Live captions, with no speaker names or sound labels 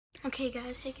Okay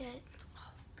guys, hey guys,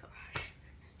 oh gosh.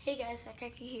 Hey guys,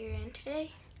 Zakaki here, and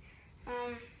today,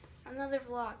 another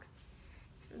vlog.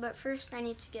 But first I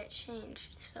need to get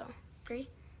changed, so 3,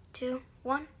 2,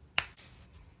 1.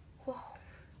 Whoa.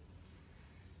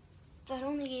 That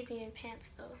only gave me in pants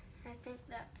though. I think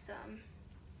that's,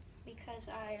 because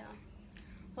I,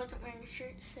 wasn't wearing a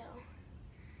shirt, so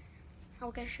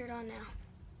I'll get a shirt on now.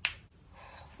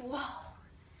 Whoa.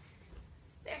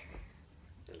 There,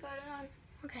 got it on.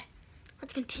 Okay,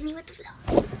 let's continue with the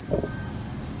vlog.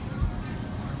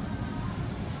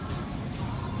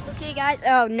 Okay guys,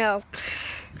 oh no.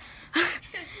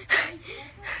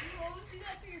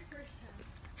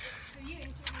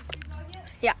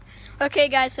 Yeah. Okay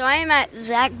guys, so I am at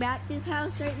Zach Baptist's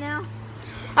house right now.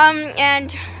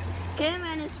 And him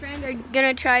and his friend are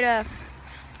gonna try to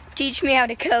teach me how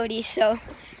to Cody, so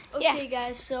yeah. Okay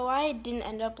guys, so I didn't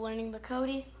end up learning the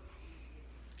Cody.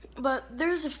 But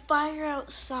there's a fire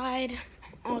outside.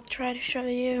 I'll try to show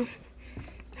you.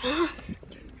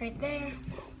 Right there.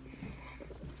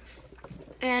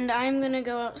 And I'm gonna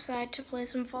go outside to play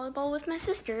some volleyball with my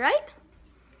sister, right?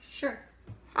 Sure.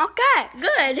 Okay,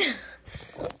 good.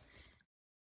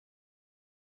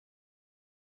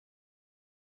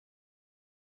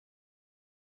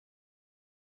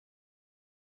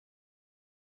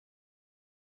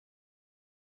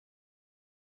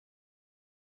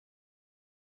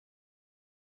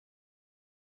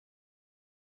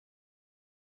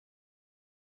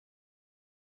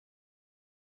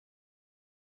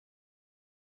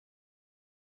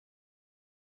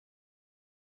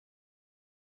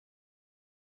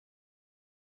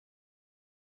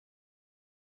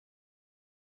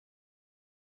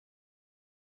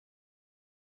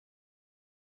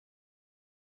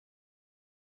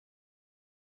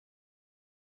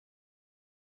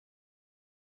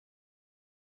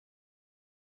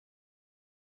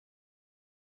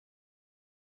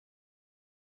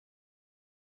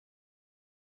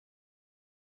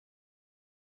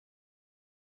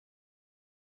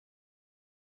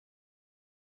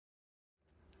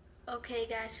 Okay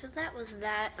guys, so that was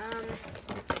that.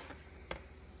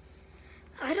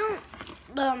 I don't,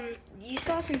 you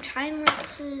saw some time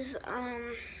lapses,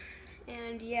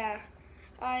 and yeah,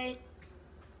 I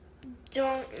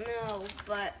don't know,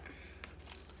 but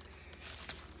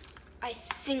I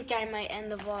think I might end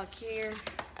the vlog here.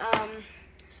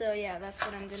 So yeah, that's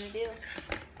what I'm gonna do.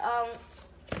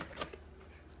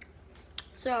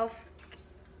 So,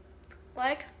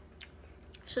 like,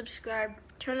 subscribe,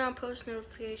 turn on post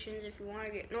notifications if you want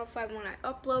to get notified when I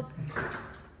upload,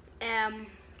 and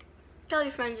tell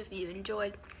your friends if you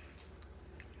enjoyed.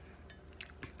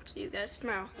 See you guys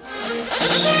tomorrow.